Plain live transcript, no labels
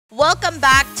Welcome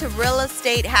back to Real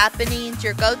Estate Happenings,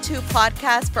 your go-to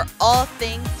podcast for all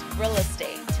things real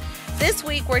estate. This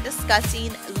week, we're discussing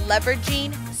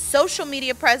leveraging social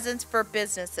media presence for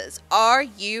businesses. Are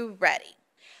you ready?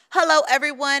 Hello,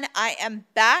 everyone. I am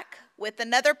back with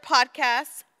another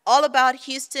podcast all about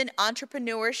Houston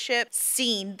entrepreneurship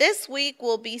scene. This week,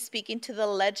 we'll be speaking to the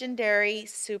legendary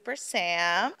Super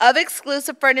Sam of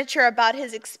Exclusive Furniture about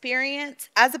his experience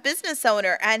as a business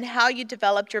owner and how you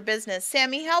developed your business.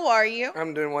 Sammy, how are you?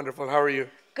 I'm doing wonderful. How are you?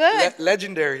 Good.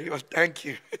 Legendary. Well, thank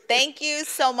you. Thank you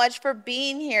so much for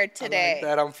being here today. I like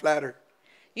that. I'm flattered.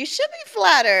 You should be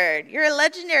flattered. You're a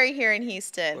legendary here in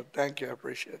Houston. Well, thank you. I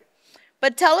appreciate it.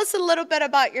 But tell us a little bit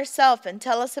about yourself and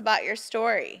tell us about your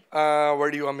story. Where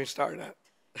do you want me to start at?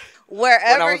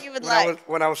 Wherever you would like.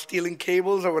 When I was stealing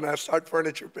cables or when I started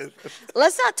furniture business?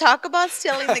 Let's not talk about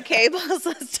stealing the cables.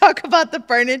 Let's talk about the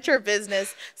furniture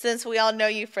business since we all know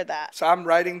you for that. So I'm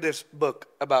writing this book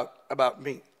about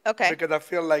me. Okay. Because I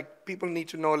feel like people need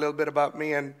to know a little bit about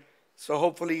me. And so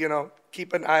hopefully,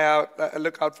 keep an eye out,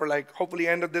 look out for hopefully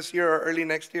end of this year or early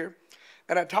next year.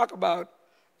 And I talk about,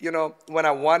 when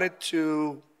I wanted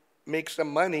to make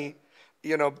some money,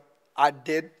 I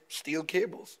did steal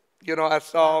cables. I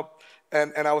saw,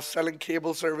 and I was selling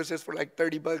cable services for like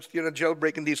 $30,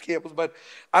 jailbreaking these cables. But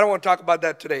I don't want to talk about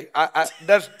that today.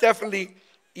 That's definitely,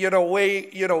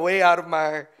 way out of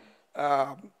my,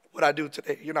 what I do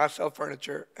today. I sell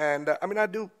furniture. And I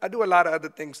do a lot of other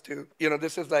things too.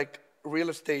 This is like real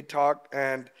estate talk,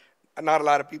 and not a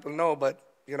lot of people know, but,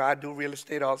 I do real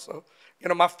estate also.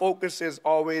 My focus is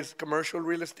always commercial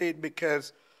real estate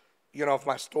because, of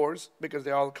my stores, because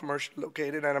they're all commercial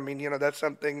located. And that's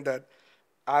something that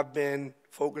I've been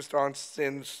focused on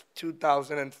since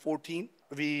 2014.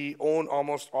 We own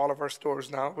almost all of our stores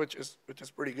now, which is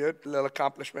pretty good. A little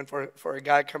accomplishment for a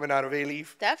guy coming out of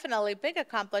A-Leaf. Definitely, big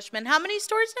accomplishment. How many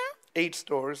stores now? 8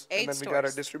 stores. 8 and then stores. We got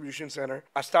our distribution center.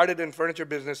 I started in furniture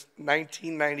business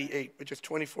 1998, which is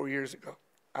 24 years ago.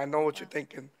 I know what you're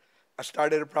thinking. I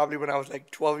started it probably when I was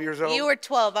like 12 years old. You were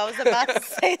 12. I was about to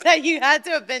say that you had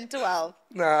to have been 12.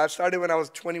 No, I started when I was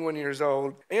 21 years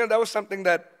old. And, that was something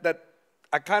that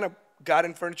I kind of got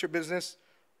in furniture business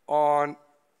on.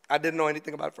 I didn't know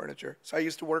anything about furniture. So I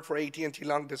used to work for AT&T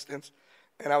long distance,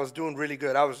 and I was doing really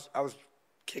good. I was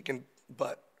kicking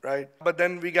butt, right? But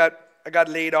then I got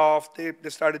laid off. They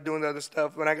started doing the other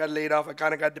stuff. When I got laid off, I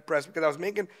kind of got depressed because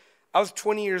I was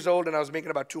 20 years old and I was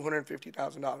making about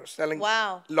 $250,000 selling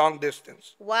long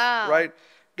distance. Wow. Right?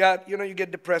 You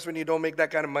get depressed when you don't make that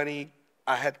kind of money.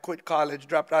 I had quit college,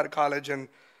 dropped out of college, and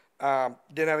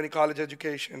didn't have any college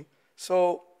education.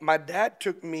 So my dad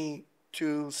took me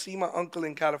to see my uncle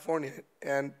in California,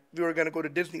 and we were going to go to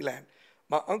Disneyland.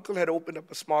 My uncle had opened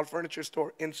up a small furniture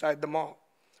store inside the mall.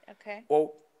 Okay.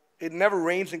 Well, it never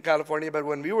rains in California, but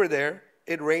when we were there,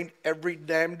 it rained every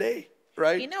damn day,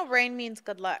 right? Rain means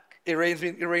good luck. Rain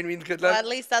means good luck? Well, at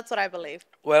least that's what I believe.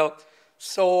 Well,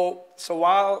 so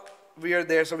while we were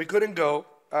there, so we couldn't go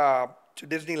to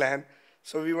Disneyland,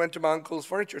 so we went to my uncle's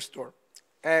furniture store.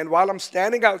 And while I'm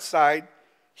standing outside,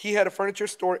 he had a furniture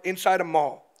store inside a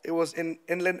mall. It was in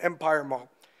Inland Empire Mall.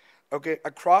 Okay,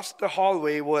 across the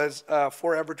hallway was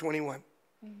Forever 21.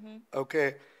 Mm-hmm.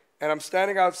 Okay, and I'm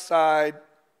standing outside,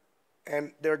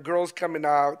 and there are girls coming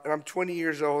out, and I'm 20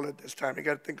 years old at this time. You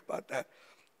got to think about that.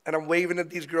 And I'm waving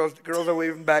at these girls. The girls are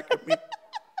waving back at me.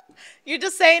 You're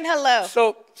just saying hello.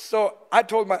 So I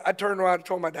turned around and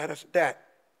told my dad, I said, Dad,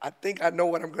 I think I know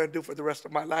what I'm going to do for the rest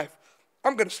of my life.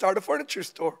 I'm going to start a furniture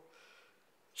store.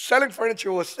 Selling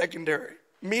furniture was secondary.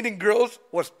 Meeting girls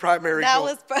was primary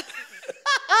goal.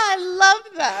 I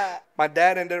love that. My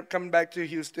dad ended up coming back to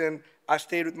Houston. I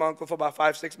stayed with my uncle for about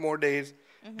 5-6 more days.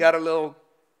 Mm-hmm. Got a little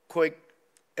quick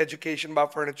education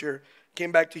about furniture.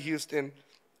 Came back to Houston.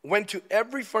 Went to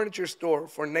every furniture store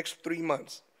for the next 3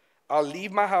 months. I'll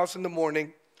leave my house in the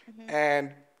morning,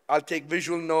 and I'll take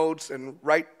visual notes and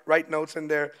write notes in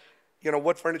there.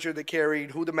 What furniture they carried,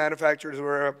 who the manufacturers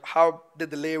were, how did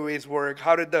the layaways work,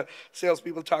 how did the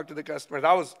salespeople talk to the customers.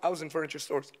 I was in furniture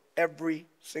stores every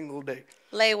single day.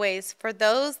 Layaways. For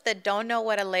those that don't know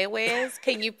what a layaway is,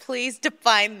 can you please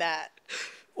define that?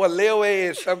 Well, layaway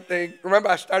is something. Remember,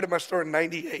 I started my store in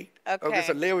 '98. Okay,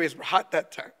 so layaways were hot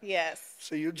that time. Yes.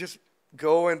 So you just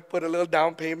go and put a little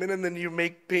down payment, and then you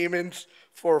make payments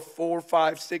for 4,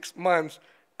 5, 6 months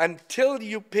until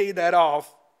you pay that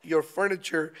off. Your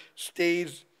furniture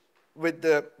stays with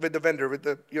the vendor,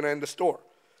 in the store.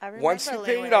 I remember Once you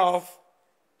pay it off,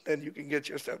 then you can get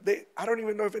your stuff. I don't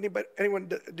even know if anyone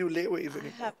do layaways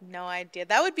anymore. I have no idea.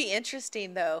 That would be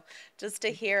interesting though, just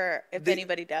to hear if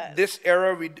anybody does. In this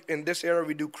era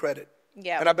we do credit.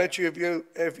 Yeah, And I bet you if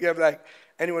you have like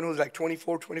anyone who's like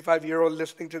 24, 25-year-old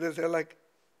listening to this, they're like,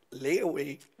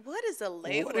 layaway? what is a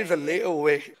What is a layaway?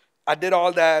 layaway? I did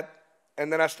all that,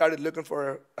 and then I started looking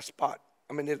for a spot.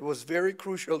 I mean, it was very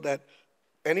crucial that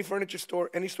any furniture store,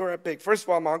 any store I picked. First of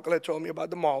all, my uncle had told me about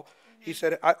the mall. He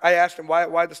said, I asked him,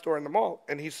 why the store in the mall?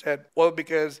 And he said, well,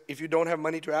 because if you don't have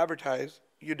money to advertise,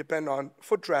 you depend on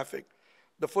foot traffic.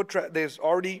 There's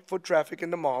already foot traffic in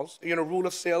the malls. You know, rule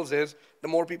of sales is the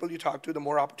more people you talk to, the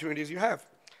more opportunities you have,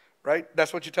 right?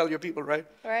 That's what you tell your people, right?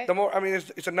 Right. The more, I mean,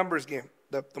 it's a numbers game.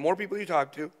 The more people you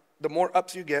talk to, the more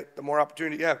ups you get, the more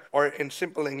opportunity you have. Or in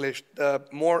simple English, the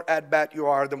more at bat you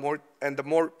are, the more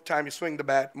time you swing the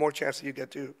bat, more chances you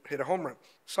get to hit a home run.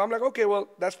 So I'm like, okay, well,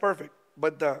 that's perfect.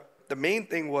 But the main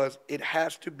thing was it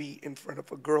has to be in front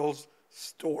of a girl's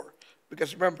store.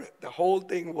 Because remember, the whole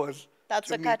thing was That's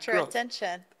to what meet got your girls.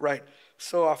 attention. Right.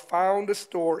 So I found a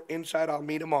store inside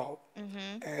Almeida Mall,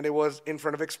 and it was in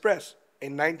front of Express.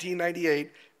 In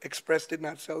 1998, Express did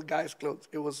not sell guys' clothes.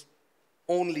 It was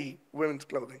only women's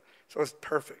clothing. So it was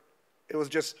perfect. It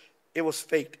was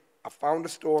faked. I found a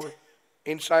store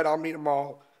inside Almeida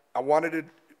Mall. I wanted to,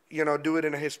 do it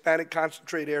in a Hispanic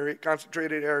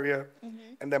concentrated area,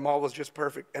 and that mall was just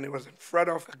perfect. And it was in front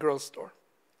of a girl's store.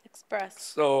 Express.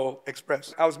 So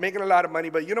Express. I was making a lot of money,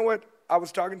 but you know what? I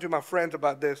was talking to my friends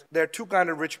about this. There are two kind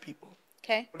of rich people.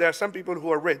 Okay. There are some people who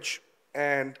are rich,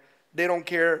 and they don't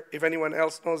care if anyone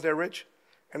else knows they're rich.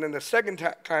 And then the second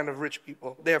kind of rich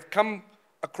people, they have come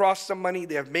across some money,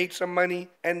 they have made some money,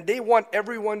 and they want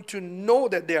everyone to know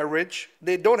that they are rich.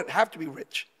 They don't have to be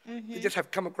rich. They just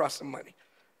have come across some money.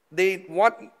 They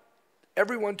want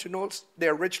everyone to know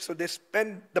they're rich, so they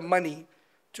spend the money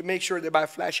to make sure they buy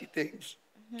flashy things,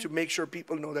 to make sure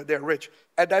people know that they're rich.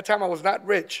 At that time, I was not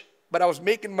rich, but I was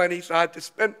making money, so I had to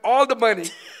spend all the money.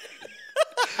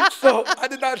 So I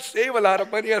did not save a lot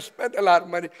of money. I spent a lot of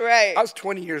money. Right. I was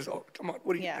 20 years old. Come on,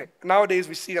 what do you Yeah. think? Nowadays,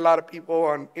 we see a lot of people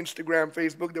on Instagram,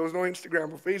 Facebook. There was no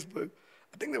Instagram or Facebook.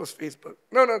 I think there was Facebook.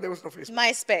 No, there was no Facebook.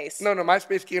 MySpace. No,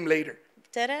 MySpace came later.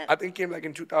 Did it? I think it came like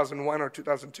in 2001 or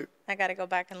 2002. I got to go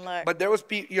back and look. But there was,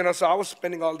 so I was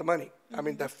spending all the money. I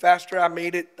mean, the faster I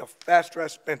made it, the faster I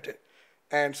spent it.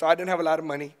 And so I didn't have a lot of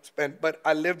money spent, but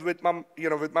I lived with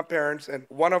my parents. And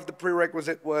one of the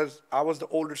prerequisites was I was the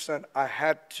older son. I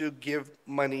had to give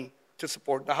money to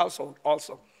support the household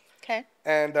also. Okay.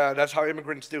 And that's how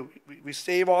immigrants do. We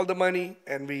save all the money,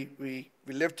 and we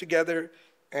live together,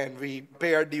 and we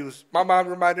pay our dues. My mom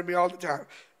reminded me all the time,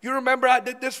 you remember I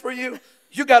did this for you?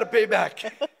 You got to pay back.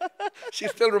 She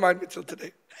still reminds me till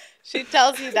today. She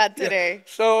tells you that today. Yeah.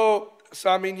 So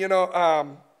I mean,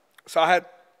 so I had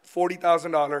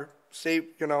 $40,000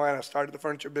 saved, and I started the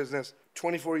furniture business.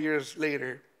 24 years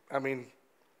later, I mean,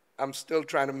 I'm still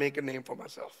trying to make a name for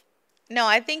myself. No,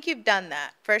 I think you've done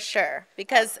that for sure.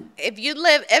 Because if you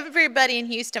live, everybody in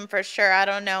Houston for sure, I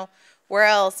don't know where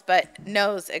else, but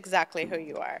knows exactly who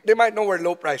you are. They might know where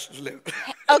low prices live.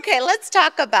 Okay, let's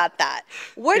talk about that.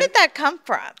 Where did that come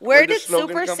from? Where did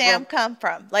slogan Super come Sam from? come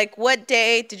from? Like what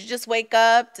day? Did you just wake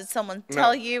up? Did someone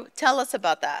tell you? Tell us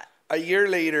about that. A year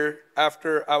later,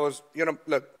 after I was,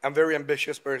 look, I'm a very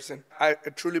ambitious person. I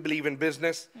truly believe in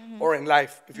business or in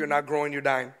life. If you're not growing, you're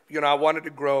dying. I wanted to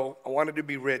grow. I wanted to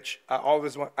be rich. I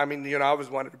always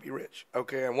wanted to be rich.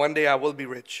 Okay, and one day I will be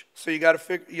rich. So you got to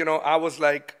figure, I was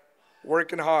like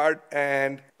working hard,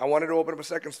 and I wanted to open up a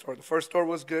second store. The first store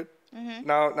was good.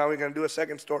 Now we're going to do a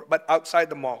second store, but outside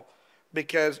the mall.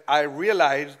 Because I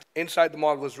realized inside the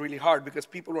mall was really hard because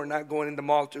people were not going in the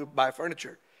mall to buy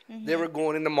furniture. They were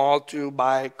going in the mall to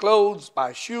buy clothes,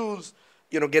 buy shoes,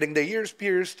 getting their ears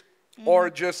pierced, or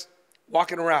just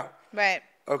walking around. Right.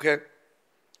 Okay?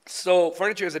 So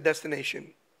furniture is a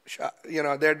destination shop.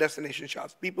 They're destination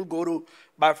shops. People go to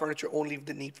buy furniture only if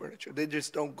they need furniture. They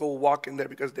just don't go walk in there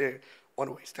because they want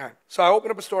to waste time. So I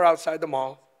opened up a store outside the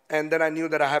mall, and then I knew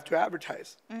that I have to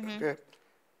advertise. Okay?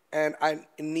 And I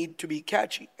need to be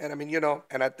catchy. And I mean,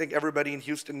 and I think everybody in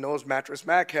Houston knows Mattress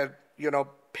Mac had,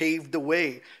 paved the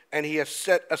way, and he has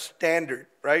set a standard,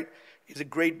 right? He's a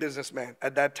great businessman.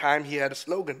 At that time, he had a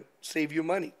slogan, save you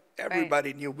money.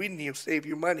 Everybody knew. We knew, save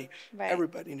you money. Right.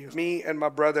 Everybody knew. Me and my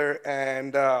brother,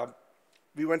 and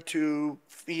we went to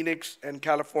Phoenix and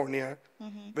California,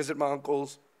 visit my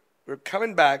uncles. We were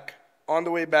coming back. On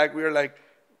the way back, we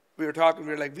were talking,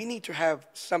 we need to have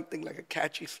something like a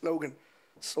catchy slogan.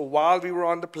 So while we were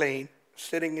on the plane,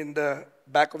 sitting in the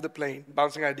back of the plane,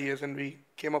 bouncing ideas, and we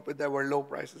came up with that where low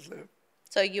prices live.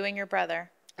 So you and your brother.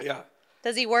 Yeah.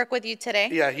 Does he work with you today?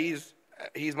 Yeah, he's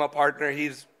my partner. He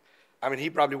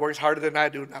probably works harder than I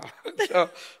do now.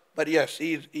 So, but yes,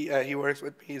 he works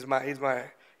with me.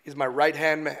 He's my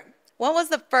right-hand man. When was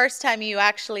the first time you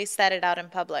actually said it out in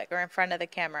public or in front of the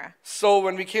camera? So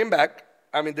when we came back,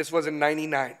 I mean, this was in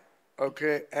 '99,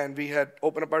 okay, and we had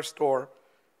opened up our store.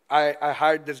 I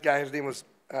hired this guy. His name was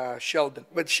Sheldon.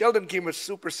 But Sheldon came with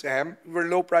Super Sam. We're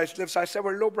low price live. So I said,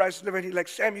 we're low price live. And he's like,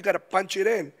 Sam, you got to punch it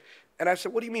in. And I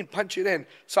said, what do you mean punch it in?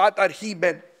 So I thought he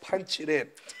meant punch it in.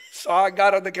 So I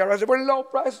got on the camera. I said, we're low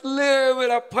price live.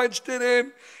 And I punched it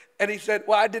in. And he said,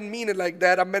 well, I didn't mean it like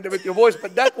that. I meant it with your voice.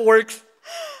 But that works.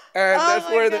 And that's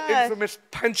where the infamous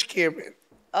punch came in.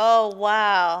 Oh,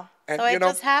 wow. And, so it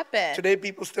just happened. Today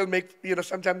people still make,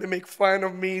 sometimes they make fun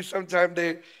of me. Sometimes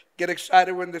they get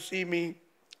excited when they see me.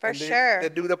 For sure. They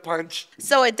do the punch.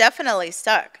 So it definitely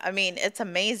stuck. I mean, it's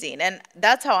amazing. And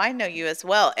that's how I know you as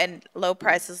well. And low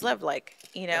prices live, like,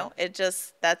 it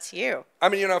just, that's you. I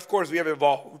mean, of course we have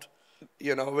evolved,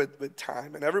 with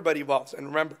time. And everybody evolves. And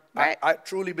remember, right. I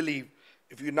truly believe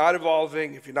if you're not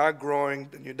evolving, if you're not growing,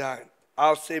 then you're dying.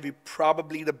 I'll say we're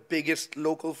probably the biggest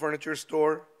local furniture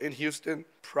store in Houston.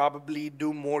 Probably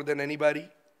do more than anybody.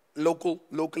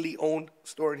 Locally owned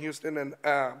store in Houston, and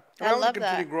I love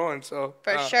continue that. Growing. So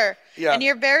for sure, yeah. And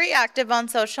you're very active on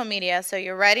social media. So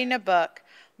you're writing a book,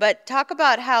 but talk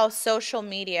about how social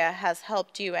media has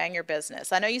helped you and your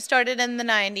business. I know you started in the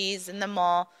 '90s in the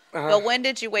mall, but when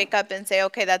did you wake up and say,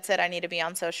 okay, that's it, I need to be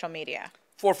on social media?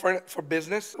 For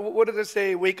business, what does it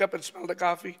say? Wake up and smell the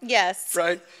coffee. Yes.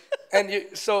 Right. And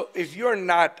so if you're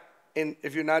not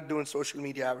doing social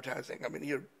media advertising, I mean,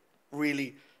 you're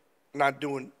really not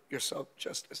doing yourself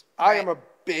justice. Right. I am a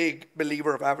big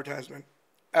believer of advertising.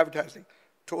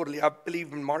 Totally. I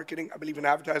believe in marketing. I believe in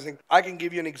advertising. I can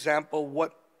give you an example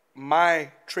what my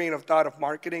train of thought of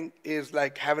marketing is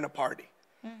like having a party.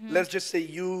 Let's just say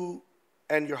you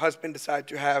and your husband decide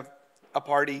to have a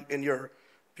party in your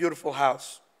beautiful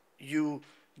house. You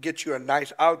get you a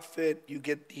nice outfit. You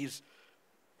get these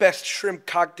best shrimp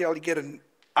cocktail. You get an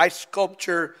ice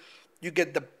sculpture. You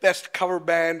get the best cover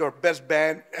band or best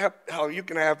band. Hell, you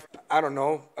can have, I don't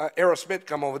know, Aerosmith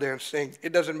come over there and sing.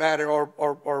 It doesn't matter.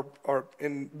 Or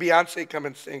in Beyonce come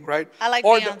and sing, right? I like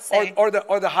Beyonce. Or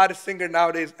the hottest singer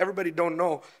nowadays. Everybody don't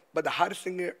know, but the hottest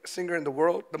singer in the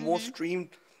world, the most streamed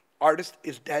artist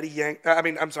is Bad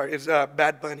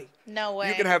Bunny. No way.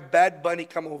 You can have Bad Bunny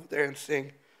come over there and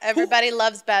sing. Everybody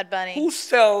loves Bad Bunny. Who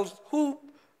sells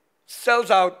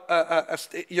out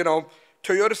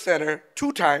Toyota Center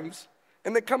 2 times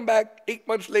and then come back 8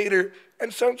 months later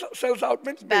and sells out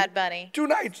Bad Bunny 2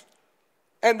 nights?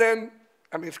 And then,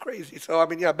 I mean, it's crazy. So, I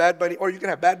mean, yeah, Bad Bunny, or you can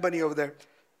have Bad Bunny over there.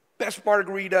 Best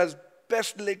margaritas,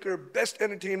 best liquor, best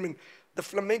entertainment, the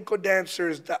flamenco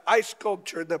dancers, the ice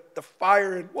sculpture, the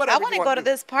fire, and whatever. I want to go to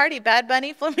this party, Bad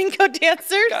Bunny, flamenco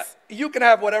dancers. Yeah, you can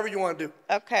have whatever you want to do.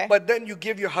 Okay. But then you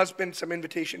give your husband some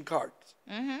invitation cards.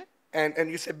 And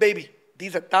you say, baby,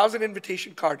 these are 1,000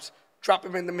 invitation cards. Drop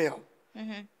them in the mail.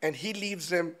 And he leaves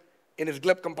them in his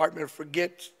glove compartment or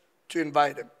forgets to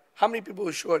invite him. How many people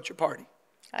will show at your party?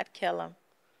 I'd kill him.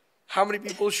 How many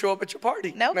people will show up at your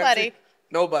party? Nobody.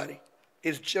 Nobody.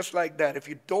 It's just like that. If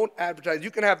you don't advertise, you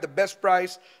can have the best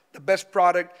price, the best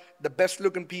product, the best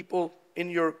looking people in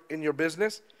your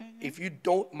business. If you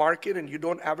don't market and you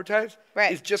don't advertise,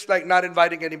 it's just like not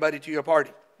inviting anybody to your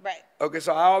party. Right. Okay,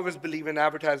 so I always believe in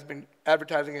advertising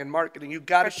and marketing. You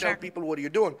got to tell people what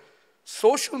you're doing.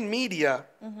 Social media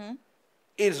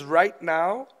is right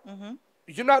now,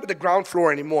 you're not at the ground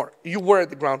floor anymore. You were at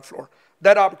the ground floor.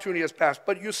 That opportunity has passed,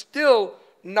 but you're still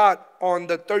not on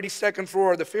the 32nd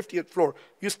floor or the 50th floor.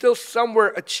 You're still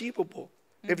somewhere achievable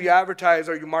if you advertise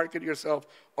or you market yourself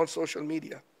on social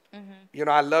media.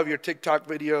 I love your TikTok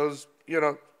videos.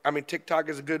 TikTok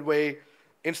is a good way.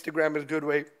 Instagram is a good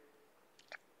way.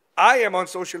 I am on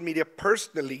social media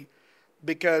personally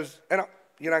because, and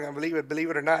you're not going to believe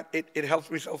it or not, it helps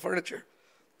me sell furniture.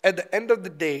 At the end of the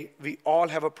day, we all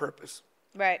have a purpose.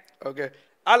 Right. Okay.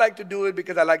 I like to do it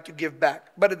because I like to give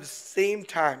back. But at the same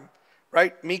time,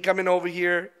 right, me coming over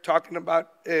here, talking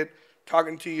about it,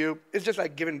 talking to you, it's just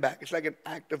like giving back. It's like an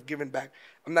act of giving back.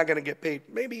 I'm not going to get paid.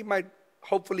 Maybe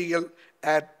hopefully you'll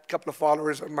add a couple of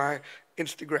followers on my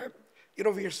Instagram.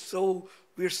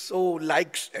 We're so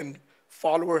likes and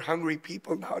follower hungry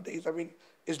people nowadays. I mean,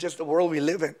 it's just the world we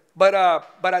live in. But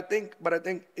I think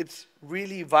it's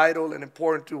really vital and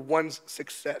important to one's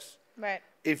success. Right.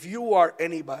 If you are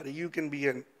anybody, you can be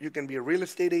a real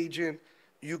estate agent,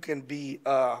 you can be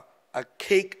a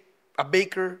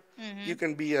baker, you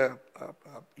can be a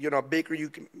baker, you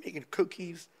can making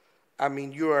cookies, I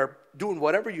mean, you are doing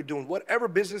whatever you're doing, whatever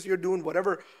business you're doing,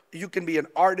 whatever, you can be an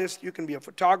artist, you can be a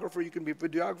photographer, you can be a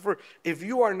videographer. If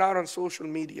you are not on social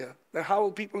media, then how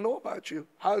will people know about you?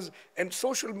 And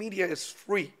social media is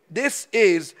free. This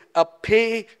is a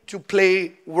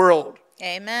pay-to-play world.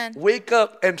 Amen. Wake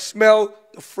up and smell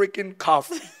the freaking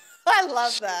coffee. I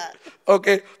love that.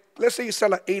 Okay, let's say you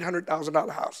sell an $800,000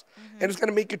 house and it's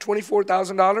gonna make you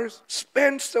 $24,000.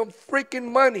 Spend some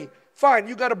freaking money. Fine,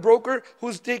 you got a broker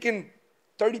who's taking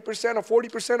 30% or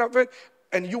 40% of it,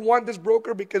 and you want this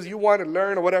broker because you want to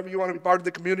learn or whatever, you want to be part of the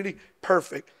community.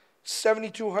 Perfect.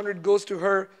 $7,200 goes to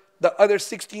her, the other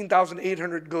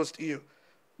 $16,800 goes to you.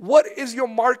 What is your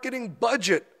marketing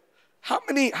budget? How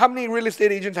many real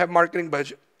estate agents have marketing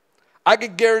budget? I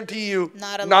can guarantee you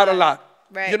not a lot.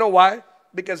 Right. You know why?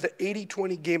 Because the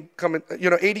 80-20 game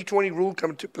 80-20 rule come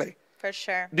into play. For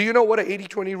sure. Do you know what an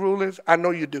 80-20 rule is? I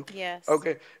know you do. Yes.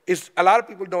 Okay. It's a lot of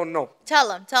people don't know. Tell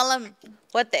them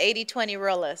what the 80-20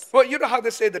 rule is. Well, you know how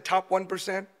they say the top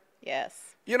 1%? Yes.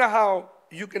 You know how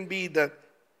you can be the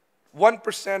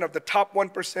 1% of the top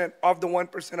 1% of the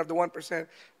 1% of the 1%?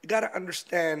 You got to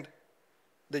understand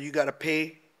that you got to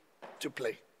pay to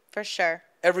play. For sure.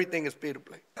 Everything is pay to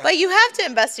play. But you have to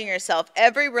invest in yourself.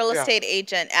 Every real estate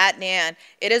agent at Nan,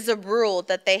 it is a rule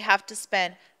that they have to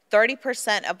spend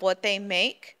 30% of what they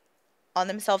make on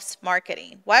themselves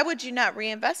marketing. Why would you not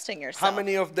reinvest in yourself? How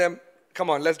many of them, come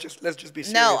on, let's just be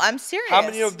serious. No, I'm serious. How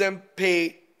many of them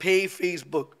pay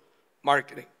Facebook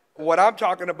marketing? What I'm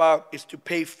talking about is to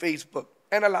pay Facebook.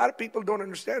 And a lot of people don't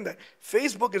understand that.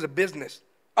 Facebook is a business,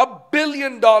 $1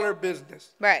 billion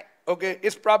business. Right. Okay,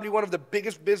 it's probably one of the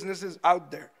biggest businesses out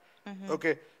there.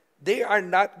 Okay, they are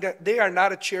not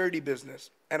a charity business,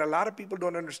 and a lot of people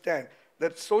don't understand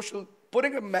that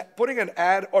putting an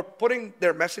ad or putting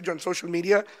their message on social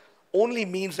media only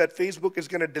means that Facebook is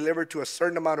going to deliver to a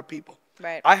certain amount of people.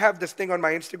 Right. I have this thing on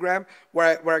my Instagram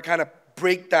where I kind of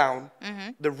break down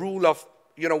the rule of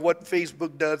what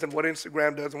Facebook does and what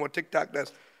Instagram does and what TikTok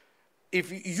does.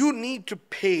 If you need to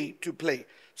pay to play.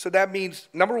 So that means,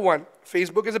 number one,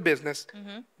 Facebook is a business.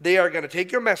 They are going to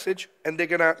take your message, and they're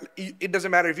going to, it doesn't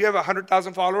matter. If you have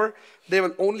 100,000 followers, they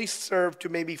will only serve to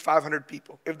maybe 500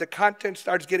 people. If the content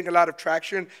starts getting a lot of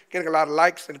traction, getting a lot of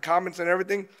likes and comments and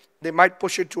everything, they might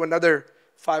push it to another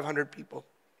 500 people.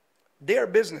 They are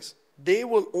business. They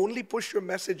will only push your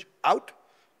message out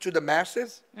to the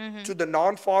masses, to the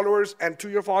non-followers, and to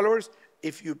your followers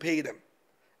if you pay them.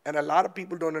 And a lot of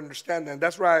people don't understand that. And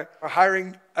that's why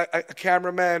hiring a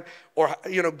cameraman or,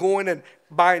 going and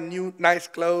buying new nice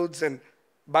clothes and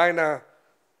buying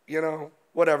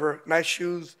nice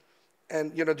shoes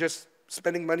and, just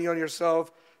spending money on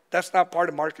yourself, that's not part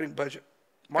of marketing budget.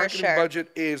 Marketing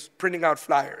budget is printing out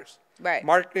flyers. Right.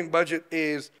 Marketing budget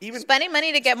is even spending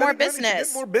money to get more business. To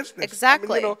get more business.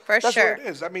 Exactly. For that's sure. what it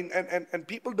is. I mean, and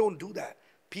people don't do that.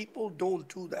 People don't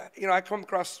do that. I come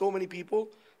across so many people.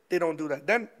 They don't do that.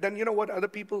 Then you know what a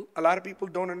lot of people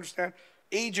don't understand?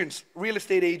 Agents, real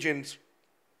estate agents,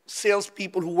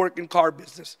 salespeople who work in car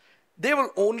business, they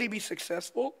will only be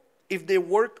successful if they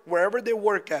work wherever they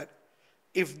work at,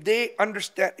 if they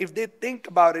understand, if they think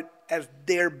about it as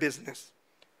their business,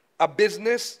 a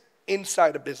business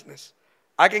inside a business.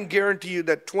 I can guarantee you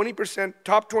that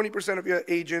top 20% of your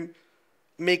agent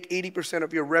make 80%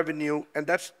 of your revenue, and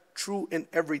that's true in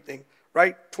everything.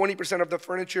 Right? 20% of the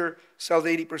furniture sells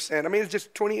 80%. I mean, it's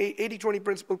just 80-20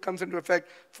 principle comes into effect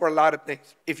for a lot of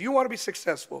things. If you want to be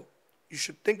successful, you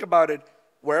should think about it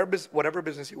whatever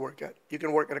business you work at. You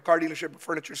can work at a car dealership, a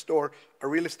furniture store, a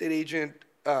real estate agent,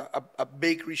 a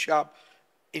bakery shop.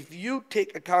 If you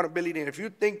take accountability and if you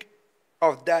think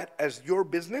of that as your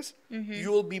business,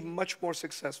 you will be much more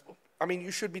successful. I mean,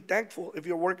 you should be thankful if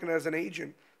you're working as an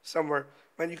agent somewhere.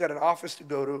 Man, you got an office to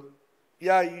go to.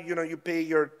 Yeah, you pay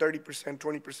your 30%,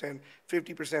 20%,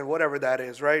 50%, whatever that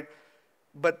is, right?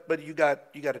 But you got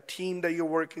a team that you're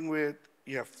working with.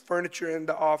 You have furniture in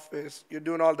the office. You're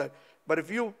doing all that. But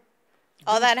if you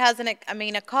all that has a cost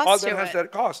to it. All that has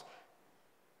that cost.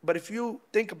 But if you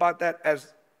think about that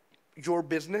as your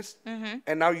business,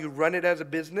 and now you run it as a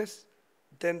business,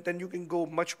 then you can go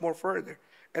much more further.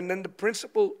 And then the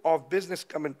principle of business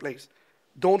come in place.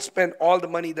 Don't spend all the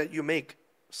money that you make.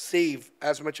 Save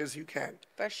as much as you can.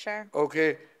 For sure.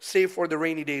 Okay, save for the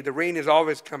rainy day. The rain is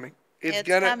always coming. It's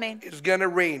coming. It's gonna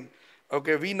rain.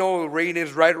 Okay, we know rain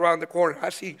is right around the corner. I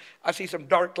see some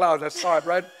dark clouds. I saw it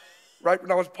right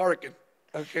when I was parking.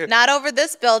 Okay. Not over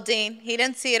this building. He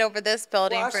didn't see it over this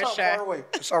building Well, I for saw him sure. far away.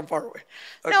 I saw him far away.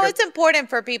 No, Okay. it's important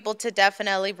for people to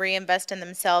definitely reinvest in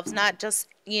themselves, not just,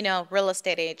 real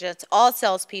estate agents, all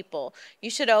salespeople. You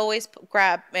should always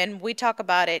grab, and we talk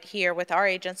about it here with our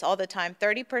agents all the time,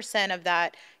 30% of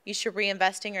that you should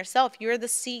reinvest in yourself. You're the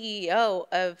CEO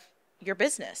of your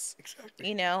business,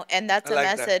 Exactly. and that's I a like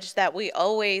that. message that we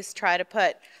always try to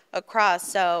put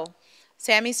across. So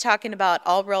Sammy's talking about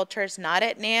all realtors, not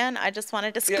at Nan. I just want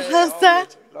to disclose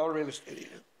that. All real estate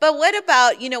agents. But what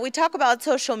about, we talk about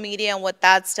social media and what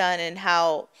that's done and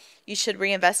how you should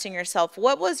reinvest in yourself.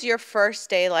 What was your first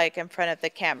day like in front of the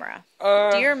camera?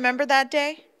 Do you remember that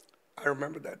day? I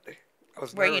remember that day. I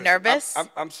was Were nervous. you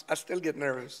nervous? I still get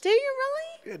nervous. Do you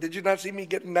really? Yeah, did you not see me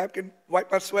get a napkin,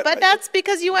 wipe my sweat? But like that's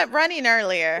because you went running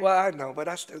earlier. that? Well, I know, but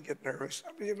I still get nervous.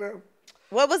 I mean,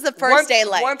 What was the first day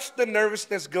like? Once the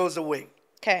nervousness goes away,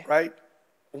 Okay. right?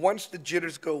 Once the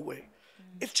jitters go away,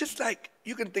 it's just like,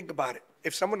 you can think about it.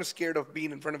 If someone is scared of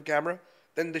being in front of camera,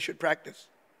 then they should practice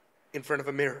in front of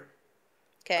a mirror.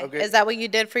 Okay. Okay. Is that what you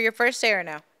did for your first day or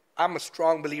no? I'm a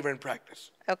strong believer in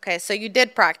practice. Okay, so you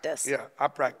did practice. Yeah, I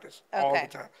practice all Okay.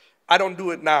 the time. I don't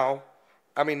do it now.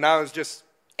 I mean, now it's just,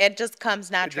 It just comes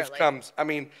it naturally. just comes. I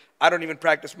mean, I don't even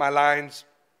practice my lines.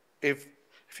 If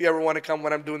you ever want to come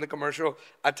when I'm doing the commercial,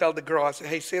 I tell the girl, I say,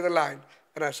 hey, say the line.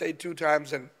 And I say it 2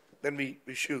 times, and then we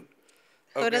shoot.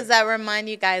 Who Okay. does that remind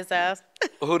you guys of?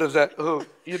 Who does that? Who?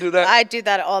 You do that? I do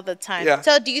that all the time. Yeah.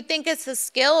 So do you think it's a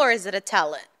skill or is it a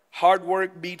talent? Hard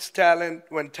work beats talent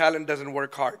when talent doesn't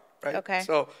work hard, right? Okay.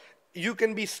 So you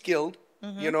can be skilled.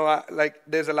 Like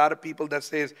there's a lot of people that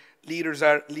says leaders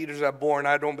are born.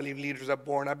 I don't believe leaders are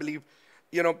born. I believe,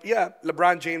 yeah,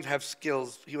 LeBron James have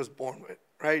skills he was born with,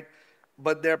 right?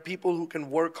 But there are people who can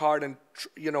work hard and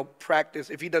practice.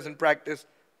 If he doesn't practice,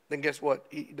 then guess what?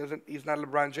 He's not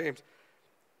LeBron James.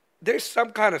 There's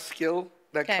some kind of skill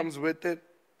that Okay. comes with it.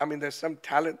 I mean, there's some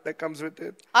talent that comes with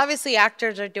it. Obviously,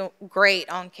 actors are doing great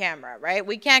on camera, right?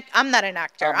 I'm not an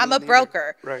actor. I'm a neither.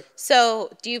 broker. Right. So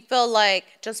do you feel like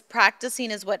just practicing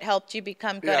is what helped you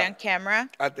become good Yeah, on camera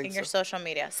I think in your so. social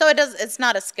media? So it's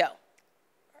not a skill.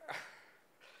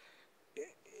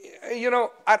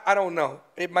 I don't know.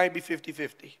 It might be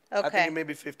 50-50. I Okay. think it may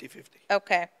be 50-50.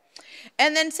 Okay.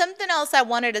 And then something else I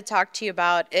wanted to talk to you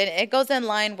about, and it goes in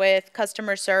line with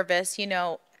customer service.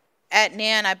 At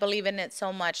Nan, I believe in it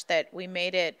so much that we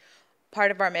made it part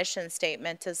of our mission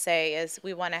statement to say is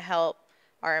we want to help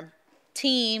our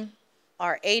team,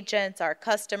 our agents, our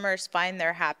customers find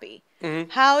their happy.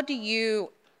 How do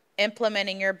you implement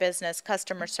in your business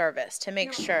customer service to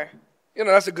make sure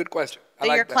That's a good question. I that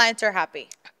like your that. clients are happy?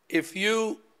 If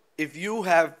you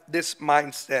have this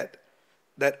mindset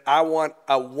that I want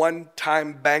a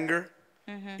one-time banger,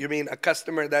 you mean a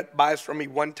customer that buys from me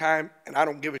one time and I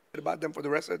don't give a shit about them for the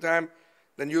rest of the time,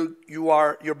 then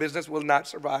your business will not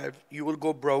survive. You will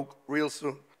go broke real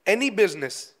soon. Any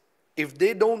business, if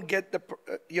they don't get the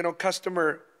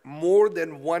customer more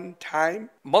than one time,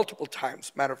 multiple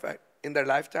times, matter of fact, in their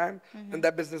lifetime, then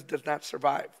that business does not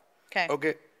survive. Okay.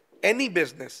 Okay. Any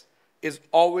business is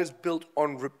always built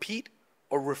on repeat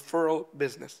or referral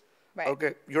business. Right.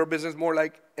 Okay. Your business more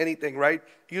like anything, right?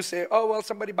 You say, oh, well,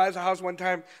 somebody buys a house one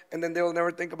time and then they'll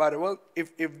never think about it. Well,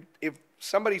 if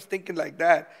somebody's thinking like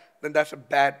that, then that's a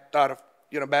bad thought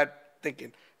of, bad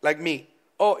thinking. Like me.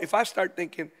 Oh, if I start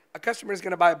thinking a customer is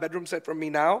going to buy a bedroom set from me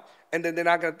now and then they're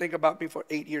not going to think about me for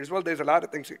 8 years. Well, there's a lot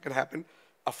of things that can happen.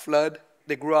 A flood.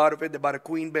 They grew out of it. They bought a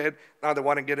queen bed. Now they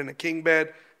want to get in a king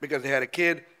bed because they had a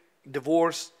kid.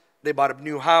 Divorce. They bought a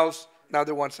new house. Now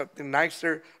they want something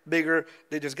nicer, bigger.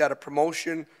 They just got a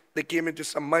promotion. They came into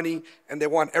some money, and they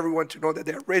want everyone to know that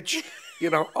they're rich,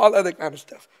 all other kind of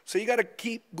stuff. So you got to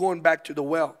keep going back to the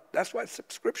well. That's why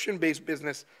subscription-based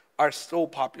business are so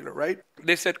popular, right?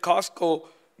 They said Costco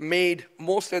made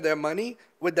most of their money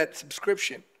with that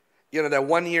subscription, that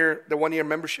one-year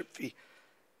membership fee.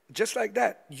 Just like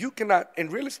that, you cannot, in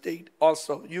real estate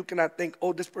also, you cannot think,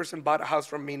 oh, this person bought a house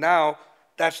from me now,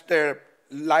 that's their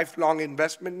lifelong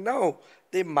investment. No,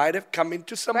 they might have come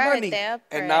into some Right, money, they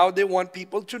upgrade. and now they want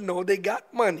people to know they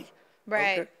got money.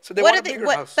 Right. Okay? So they want a bigger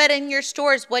house. But in your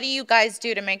stores, what do you guys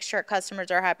do to make sure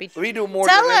customers are happy? We do more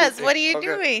Tell than us, anything. what are you Okay.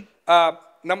 doing?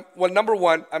 Well, number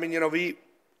one, I mean,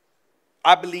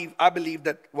 I believe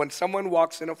that when someone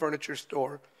walks in a furniture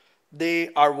store, they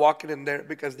are walking in there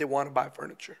because they want to buy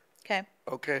furniture. Okay.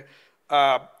 Okay.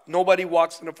 Nobody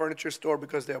walks in a furniture store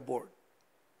because they're bored.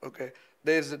 Okay.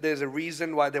 There's a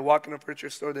reason why they walk in a furniture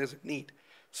store. There's a need.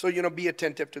 So, be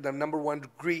attentive to them. Number one,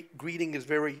 greeting is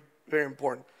very, very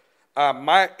important.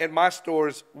 In my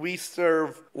stores, we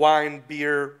serve wine,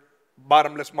 beer,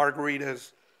 bottomless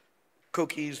margaritas,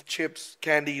 cookies, chips,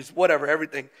 candies, whatever,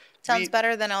 everything. Sounds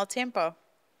better than El Tiempo.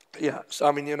 Yeah, so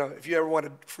I mean, if you ever want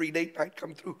a free date night,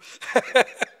 come through.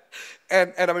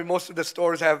 And I mean, most of the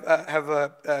stores have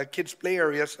a kids play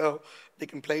area, so they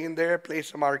can play in there, play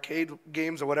some arcade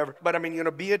games or whatever. But I mean,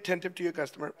 be attentive to your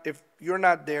customer. If you're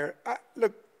not there,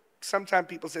 look, sometimes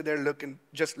people say they're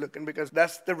just looking, because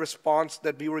that's the response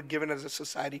that we were given as a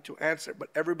society to answer. But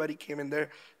everybody came in there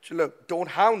to look. Don't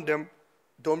hound them,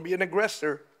 don't be an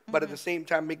aggressor, but at the same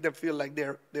time, make them feel like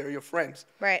they're your friends.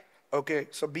 Right. Okay,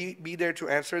 so be there to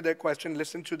answer their question.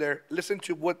 Listen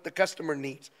to what the customer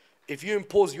needs. If you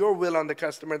impose your will on the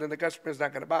customer, then the customer is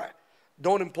not going to buy.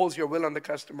 Don't impose your will on the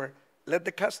customer. Let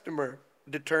the customer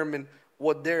determine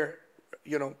what their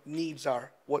needs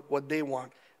are, what they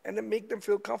want, and then make them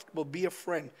feel comfortable. Be a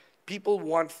friend. People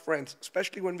want friends,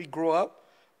 especially when we grow up.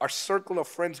 Our circle of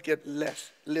friends get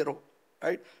little,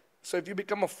 right? So if you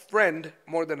become a friend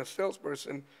more than a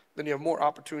salesperson, then you have more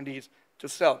opportunities to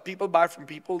sell. People buy from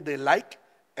people they like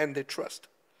and they trust.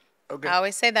 Okay. I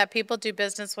always say that people do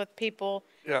business with people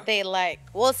they like.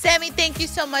 Well, Sammy, thank you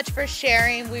so much for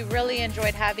sharing. We really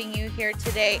enjoyed having you here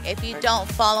today. If you don't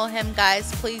follow him,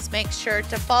 guys, please make sure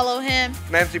to follow him.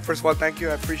 Nancy, first of all, thank you.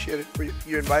 I appreciate it for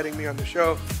you inviting me on the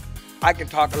show. I can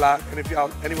talk a lot, and if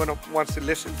anyone wants to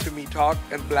listen to me talk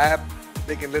and blab,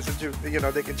 they can listen to,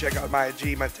 they can check out my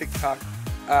IG, my TikTok.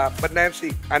 But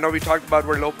Nancy, I know we talked about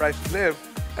where low prices live,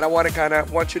 and I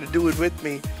want you to do it with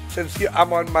me. Since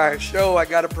I'm on my show, I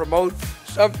got to promote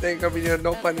something. I mean,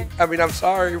 no funny. I mean, I'm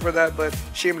sorry for that, but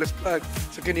shameless plug.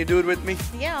 So can you do it with me?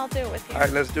 Yeah, I'll do it with you. All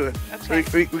right, let's do it. Okay.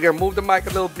 So we got to move the mic a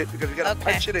little bit because we got to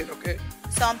punch it in, okay?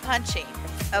 So I'm punching.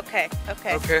 Okay.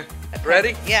 Okay.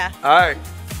 Ready? Yeah. All right.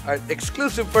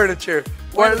 Exclusive furniture.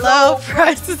 Where low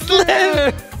prices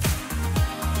live.